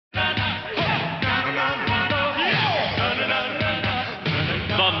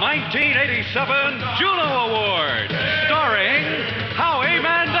Juno Award, starring Howie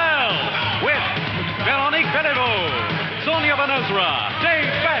Mandell, with Veronique Bellevaux, Sonia Vanezra,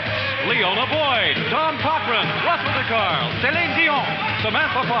 Dave Betts, Leona Boyd, Tom Cochran, Russell DeCarl, Celine Dion,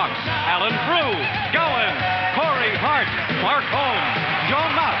 Samantha Fox, Alan Frew, Gowan, Corey Hart, Mark Holmes,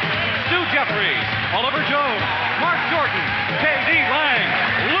 John Knott, Stu Jeffries, Oliver Jones, Mark Jordan, K.D. Lang,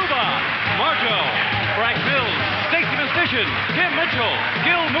 Luba, Marjo, Frank Mills, Stacey Mistician, Kim Mitchell,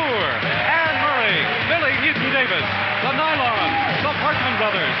 Gil Moore, Anne Murray, Billy Newton-Davis, the Nylons, the Parkman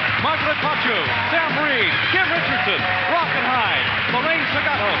Brothers, Margaret Pachu, Sam Reed, Kim Richardson, Rockin' Hyde, Lorraine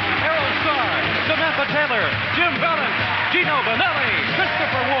Segato, Errol Starr, Samantha Taylor, Jim Valance, Gino Vanelli,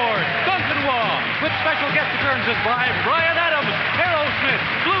 Christopher Ward, Duncan Waugh, with special guest appearances by Brian Adams, Aerosmith,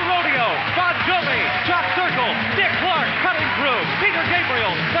 Blue Rodeo, Bon Jovi, Chuck Circle, Dick Clark, Cutting Through, Peter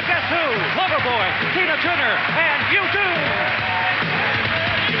Gabriel, The Guess Who, Loverboy, Tina Turner, and U2.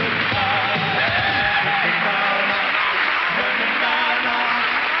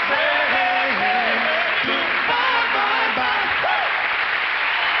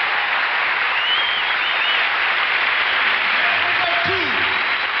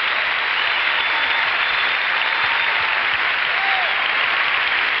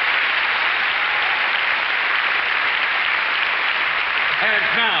 And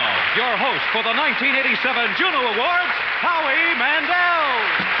now, your host for the 1987 Juno Awards, Howie Mandell.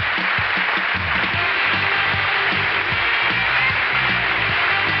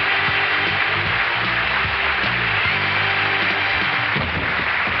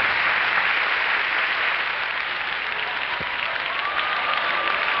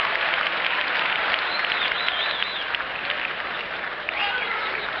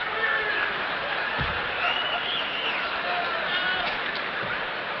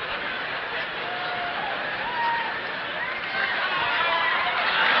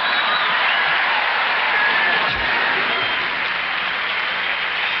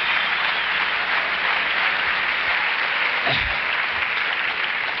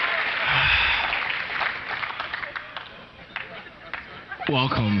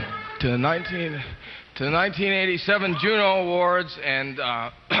 Welcome to the 1987 Juno Awards, and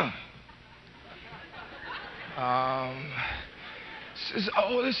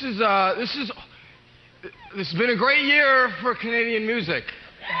this has been a great year for Canadian music,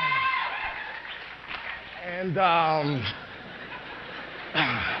 and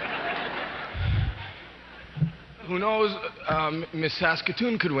who knows, Miss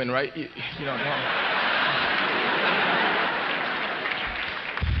Saskatoon could win, right? You don't know.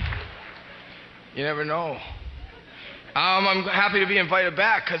 You never know. I'm happy to be invited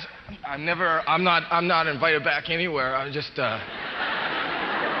back, because I'm not invited back anywhere. I'm just it's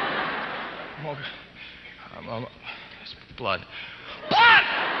blood.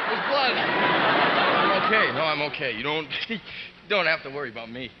 There's blood. I'm okay. No, I'm okay. You don't have to worry about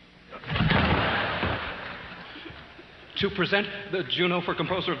me. To present the Juno for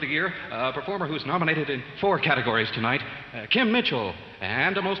Composer of the Year, a performer who's nominated in 4 categories tonight, Kim Mitchell,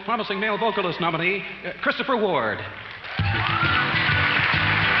 and a most promising male vocalist nominee, Christopher Ward.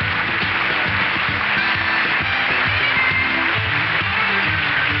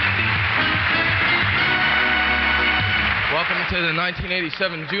 Welcome to the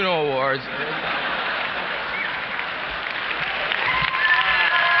 1987 Juno Awards.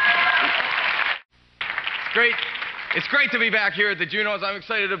 It's great to be back here at the Junos. I'm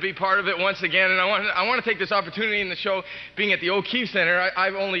excited to be part of it once again, and I want to take this opportunity in the show, being at the O'Keefe Center.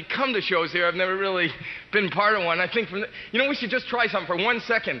 I've only come to shows here. I've never really been part of one. I think we should just try something for 1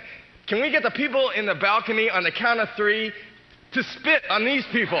 second. Can we get the people in the balcony on the count of 3 to spit on these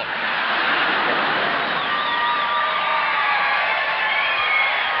people?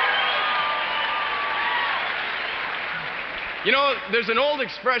 You know, there's an old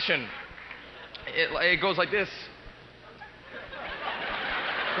expression. It goes like this.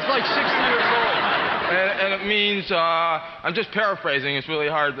 It's like 60 years old. And it means, I'm just paraphrasing, it's really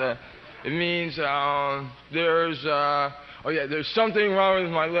hard to, it means, there's something wrong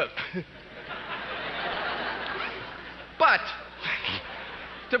with my lip. But,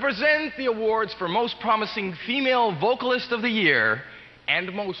 to present the awards for Most Promising Female Vocalist of the Year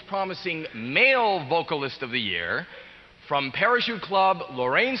and Most Promising Male Vocalist of the Year, from Parachute Club,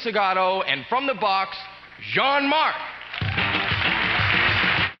 Lorraine Segato, and from the box, Jean-Marc.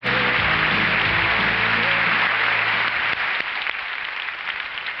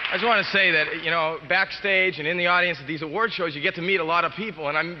 I just want to say that, you know, backstage and in the audience at these award shows, you get to meet a lot of people,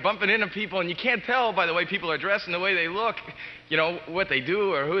 and I'm bumping into people, and you can't tell by the way people are dressed and the way they look, you know, what they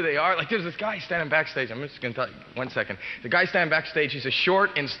do or who they are. Like, there's this guy standing backstage. I'm just going to tell you, 1 second. The guy standing backstage, he's a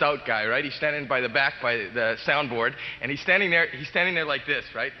short and stout guy, right? He's standing by the back by the soundboard, and he's standing there like this,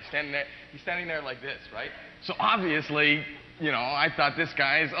 right? He's standing there like this, right? So obviously, you know, I thought this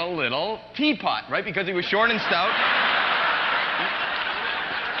guy's a little teapot, right? Because he was short and stout.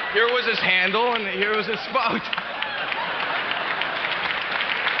 Here was his handle, and here was his spout.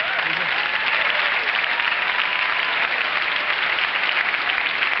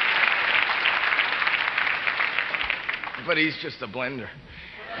 But he's just a blender.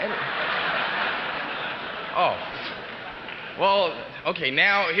 Oh. Well, okay,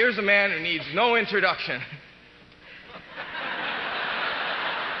 now here's a man who needs no introduction.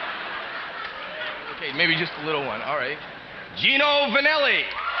 Okay, maybe just a little one. All right. Gino Vanelli.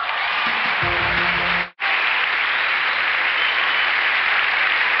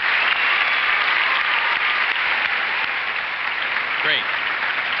 Great.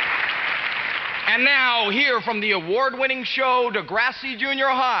 And now, here from the award-winning show Degrassi Junior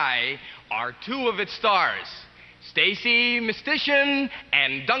High are two of its stars, Stacy Mistician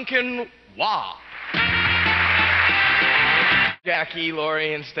and Duncan Wah. Jackie,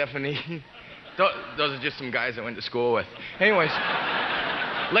 Lori, and Stephanie. Those are just some guys I went to school with. Anyways,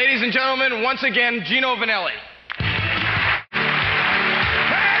 ladies and gentlemen, once again, Gino Vanelli.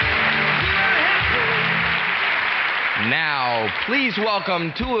 Now, please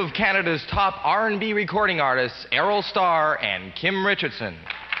welcome two of Canada's top R&B recording artists, Errol Starr and Kim Richardson.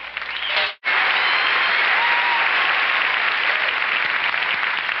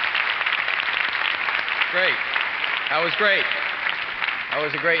 Great. That was great. That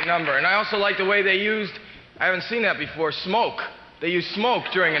was a great number. And I also like the way they used, I haven't seen that before, smoke. They used smoke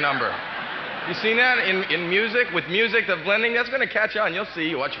during a number. You seen that in music? With music, the blending, that's going to catch on. You'll see,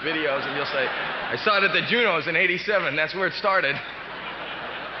 you watch videos and you'll say, I saw it at the Junos in '87. That's where it started.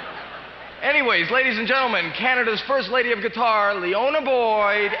 Anyways, ladies and gentlemen, Canada's First Lady of Guitar, Leona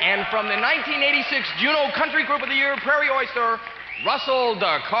Boyd, and from the 1986 Juno Country Group of the Year, Prairie Oyster, Russell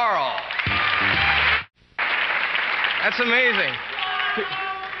DeCarl. That's amazing.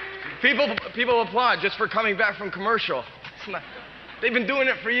 People applaud just for coming back from commercial. They've been doing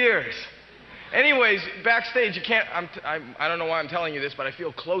it for years. Anyways, backstage, you can't, I don't know why I'm telling you this, but I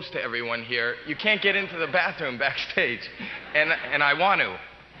feel close to everyone here. You can't get into the bathroom backstage, and I want to.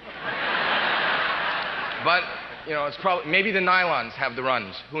 But, you know, it's probably, maybe the nylons have the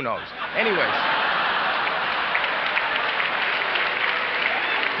runs. Who knows? Anyways.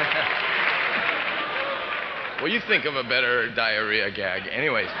 Well, you think of a better diarrhea gag.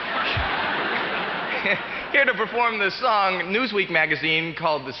 Anyways. Here to perform this song, Newsweek magazine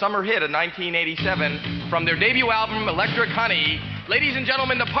called the summer hit of 1987 from their debut album, Electric Honey. Ladies and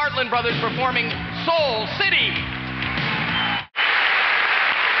gentlemen, the Partland Brothers performing Soul City.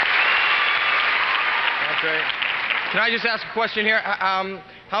 That's right. Can I just ask a question here?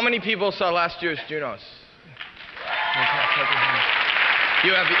 How many people saw last year's Junos?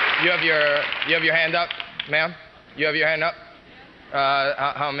 You have your hand up, ma'am? You have your hand up?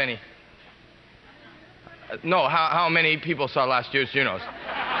 How many? No, how many people saw last year's Junos?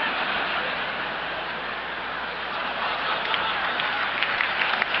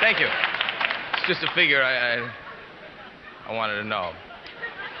 Thank you. It's just a figure I wanted to know.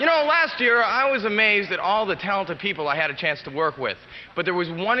 You know, last year I was amazed at all the talented people I had a chance to work with. But there was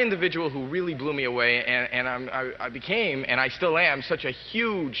one individual who really blew me away, and I became, and I still am, such a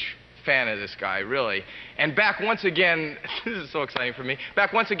huge fan of this guy, really. And back once again, this is so exciting for me,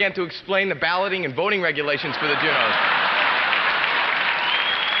 back once again to explain the balloting and voting regulations for the Junos.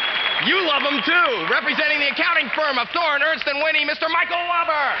 You love him too, representing the accounting firm of Thorne, Ernst & Whinney, Mr. Michael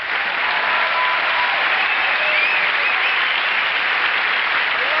Lauber.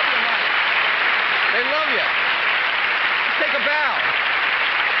 They love you. Take a bow.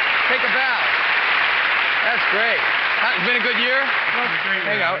 Take a bow. That's great. It's been a good year?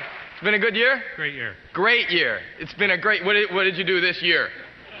 Hang out. It's been a good year? Great year. Great year. It's been a great, what did you do this year?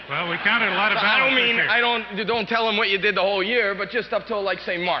 Well, we counted a lot of ballots. Don't tell them what you did the whole year, but just up till, like,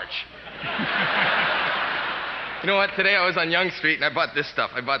 say, March. You know what? Today I was on Yonge Street and I bought this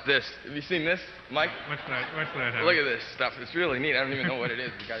stuff. I bought this. Have you seen this, Mike? What's that? Look at this stuff. It's really neat. I don't even know what it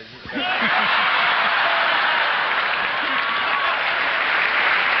is. You guys.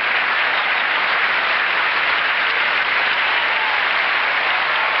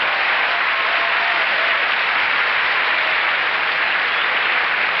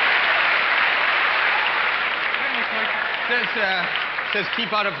 says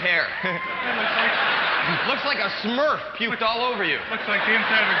keep out of hair. Looks like a Smurf puked all over you. Looks like the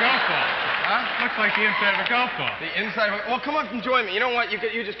inside of a golf ball. Huh? Looks like the inside of a golf ball. The inside of a... Well, come up and join me. You know what?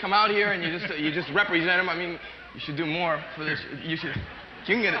 You just come out here and you just represent him. I mean, you should do more for this. You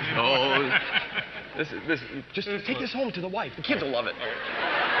can get it. Oh, just take this home to the wife. The kids will love it.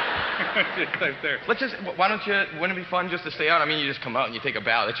 There. Wouldn't it be fun just to stay out? I mean, you just come out and you take a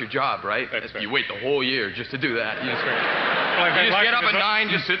bow. That's your job, right? That's right. You wait the whole year just to do that. That's right. Well, you just get up at 9,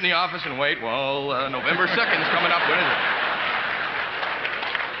 just sit in the office and wait. Well, November 2nd is coming up. When is it?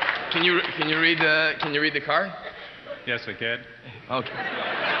 Can you read the card? Yes, I can. Okay.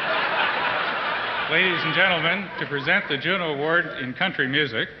 Ladies and gentlemen, to present the Juno Award in country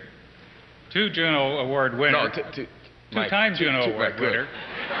music, 2 Juno Award winner. No, two-time Juno Award winner.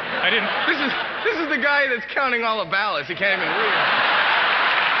 I didn't. This is the guy that's counting all the ballots. He can't even read.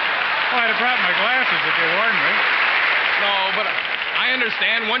 Well, I'd have brought my glasses if you warned me. No, but I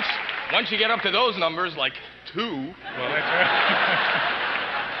understand. Once you get up to those numbers, like 2. Well, that's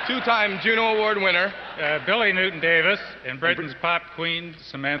right. 2-time Juno Award winner. Billy Newton Davis and Britain's pop queen,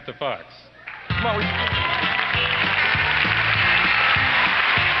 Samantha Fox. Come on,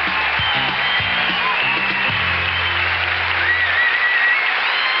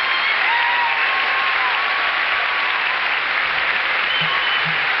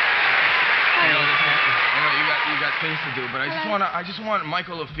 things to do, but I just want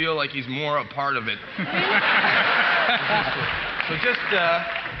Michael to feel like he's more a part of it. So just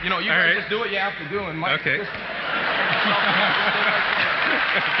you guys just do what you have to do, and Mike. Okay. Just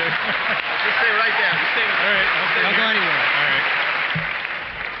stay right there. Just stay. All right. Don't go anywhere. All right.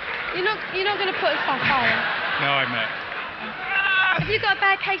 You're not going to put us back, are you? No, I'm not. Have you got a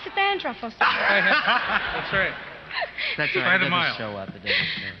bad case of dandruff or something? That's right. That's By the mile. Show up. It doesn't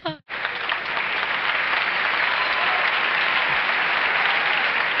show.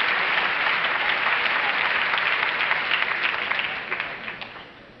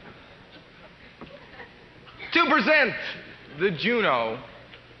 2% the Juno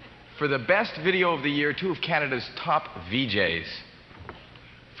for the best video of the year, 2 of Canada's top VJs.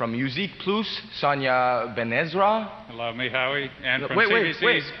 From Musique Plus, Sonia Benezra. Allow me, Howie, and from Wait.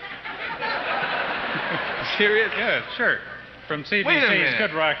 CBC's... Serious? Yeah, sure. From CBC's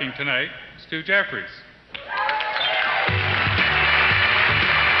Good Rocking Tonight, Stu Jeffries.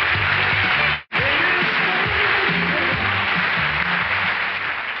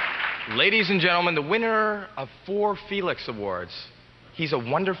 Ladies and gentlemen, the winner of 4 Felix Awards. He's a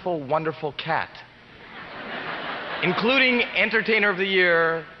wonderful, wonderful cat. Including Entertainer of the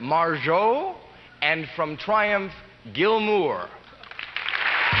Year, Marjo, and from Triumph, Gil Moore.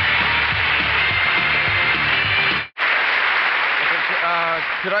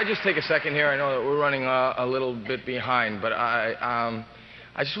 Could I just take a second here? I know that we're running a little bit behind, but I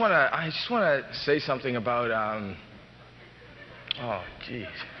just want to say something about oh, geez.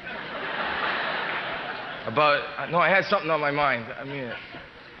 No, I had something on my mind. I mean,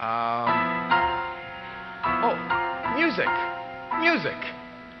 music. Music.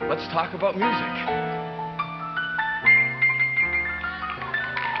 Let's talk about music.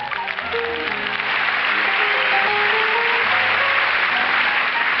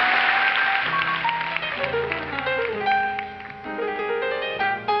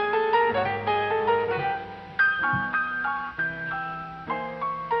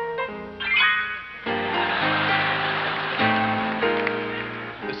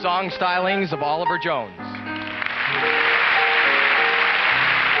 Song stylings of Oliver Jones.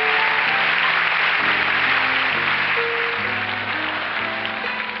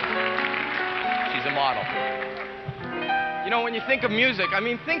 She's a model. You know, when you think of music, I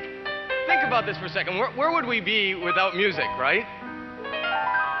mean, think about this for a second. Where would we be without music, right?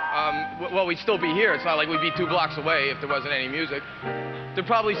 Well, we'd still be here. It's not like we'd be 2 blocks away if there wasn't any music. There'd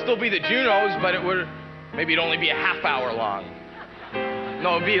probably still be the Junos, but maybe it'd only be a half hour long.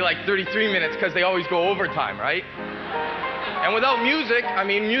 No, it'd be like 33 minutes because they always go overtime, right? And without music, I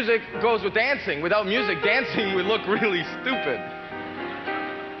mean, music goes with dancing. Without music, dancing would look really stupid.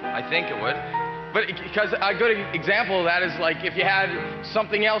 I think it would. But because a good example of that is like if you had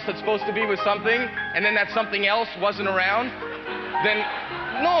something else that's supposed to be with something, and then that something else wasn't around, then,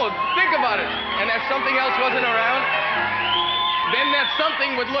 no, think about it. And that something else wasn't around, then that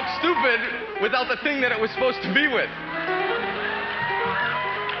something would look stupid without the thing that it was supposed to be with.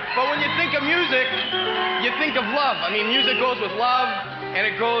 But when you think of music, you think of love. I mean, music goes with love, and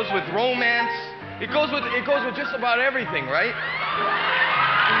it goes with romance. It goes with just about everything, right?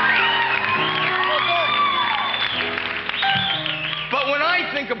 But when I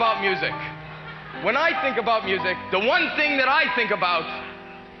think about music, When I think about music, the one thing that I think about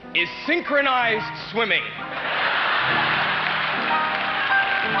is synchronized swimming.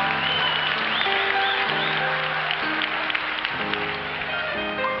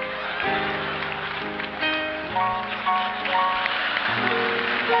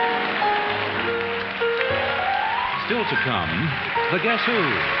 Still to come, the Guess Who,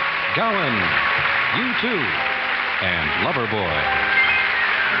 Gowan, U2, and Loverboy.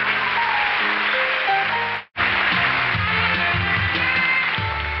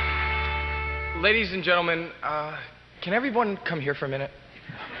 Ladies and gentlemen, can everyone come here for a minute?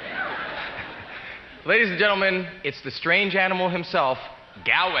 Ladies and gentlemen, it's the strange animal himself,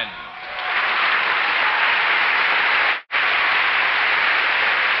 Gowan.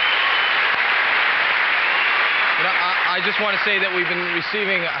 You know, I just want to say that we've been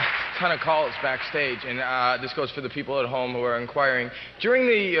receiving a ton of calls backstage, and this goes for the people at home who are inquiring. During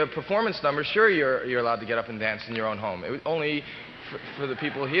the performance number, sure, you're allowed to get up and dance in your own home. It was only for the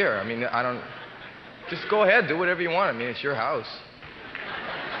people here. I mean, I don't... Just go ahead, do whatever you want. I mean, it's your house.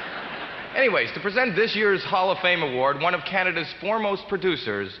 Anyways, to present this year's Hall of Fame award, one of Canada's foremost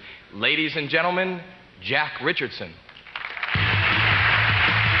producers, ladies and gentlemen, Jack Richardson.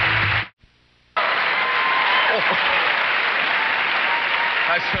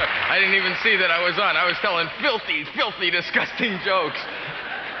 I didn't even see that I was on. I was telling filthy, disgusting jokes.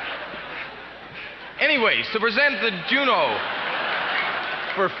 Anyways, to present the Juno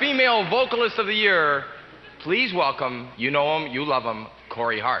for Female Vocalist of the Year, please welcome, you know him, you love him,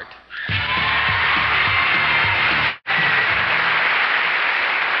 Corey Hart.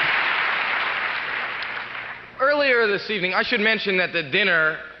 Earlier this evening, I should mention that the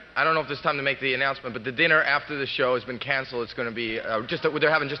dinner, I don't know if there's time to make the announcement, but the dinner after the show has been canceled. It's going to be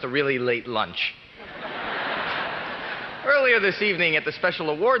they're having just a really late lunch. Earlier this evening at the special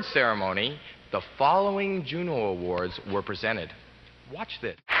awards ceremony, the following Juno Awards were presented. Watch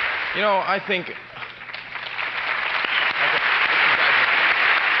this. You know, I think...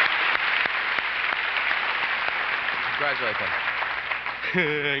 Congratulate them.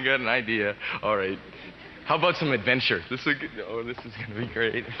 I got an idea. All right. How about some adventure? This is going to be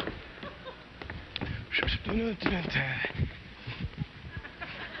great.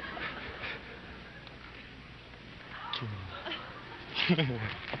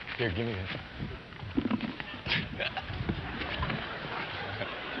 Here, give me this.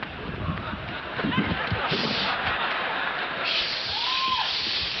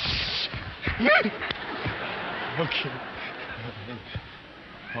 Okay.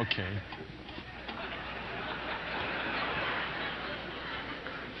 Okay.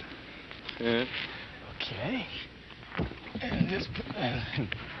 Okay. And just put that in.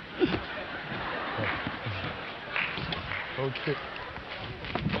 Okay.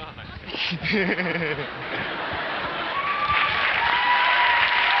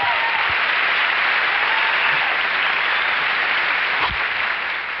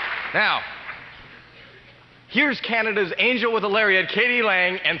 Now, here's Canada's angel with a lariat, Katie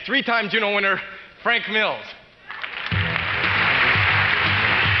Lang, and three-time Juno winner, Frank Mills.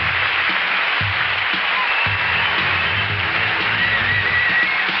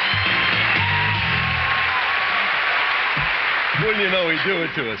 Wouldn't you know he'd do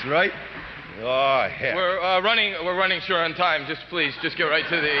it to us, right? Oh, heck. We're running short on time. Just please, just get right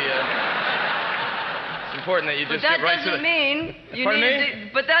to the... It's important that you just get right to the...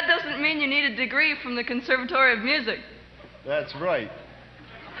 But that doesn't mean you need a degree from the Conservatory of Music. That's right.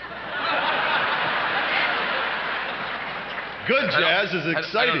 Good jazz is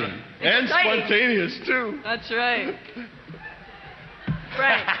exciting. And spontaneous, too. That's right.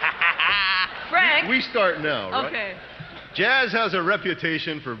 Frank. We start now, right? Okay. Jazz has a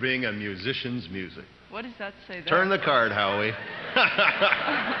reputation for being a musician's music. What does that say there? Turn the card, Howie.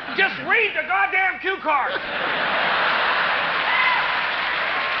 Just read the goddamn cue card!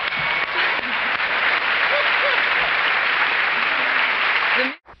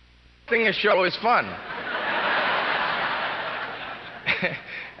 The show is fun.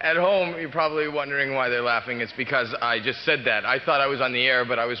 At home, you're probably wondering why they're laughing. It's because I just said that. I thought I was on the air,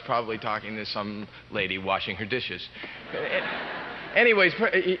 but I was probably talking to some lady washing her dishes. Anyways,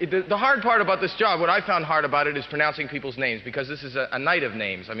 the hard part about this job, what I found hard about it is pronouncing people's names, because this is a night of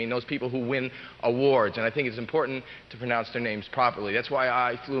names. I mean, those people who win awards, and I think it's important to pronounce their names properly. That's why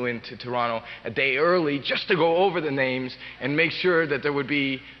I flew into Toronto a day early just to go over the names and make sure that there would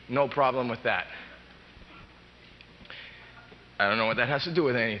be no problem with that. I don't know what that has to do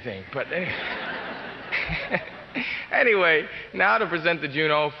with anything, but anyway, now to present the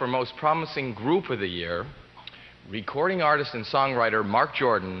Juno for Most Promising Group of the Year, recording artist and songwriter Mark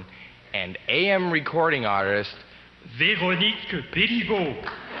Jordan and AM recording artist, Véronique Béliveau.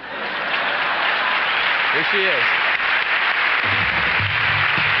 Here she is.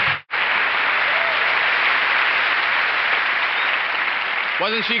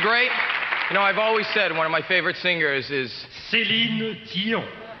 Wasn't she great? You know, I've always said one of my favorite singers is Céline Dion.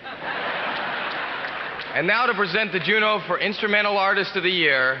 And now to present the Juno for Instrumental Artist of the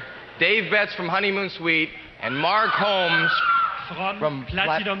Year, Dave Betts from Honeymoon Suite and Mark Holmes From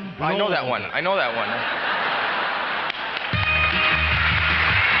Platinum Blonde. I know that one. I know that one.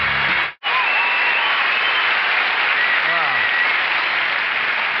 Wow.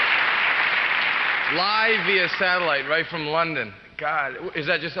 Live via satellite right from London. God, is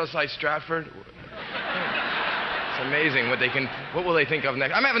that just outside Stratford? It's amazing what will they think of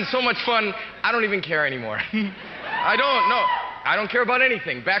next? I'm having so much fun, I don't even care anymore. I don't care about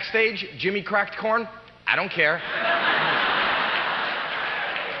anything. Backstage, Jimmy cracked corn, I don't care.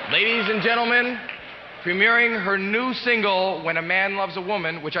 Ladies and gentlemen, premiering her new single, When a Man Loves a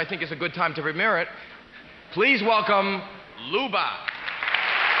Woman, which I think is a good time to premiere it, please welcome Luba.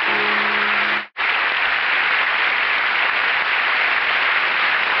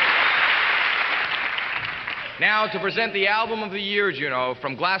 Now to present the album of the year, Juno,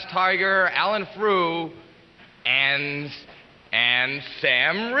 from Glass Tiger, Alan Frew, and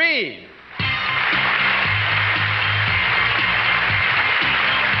Sam Reed.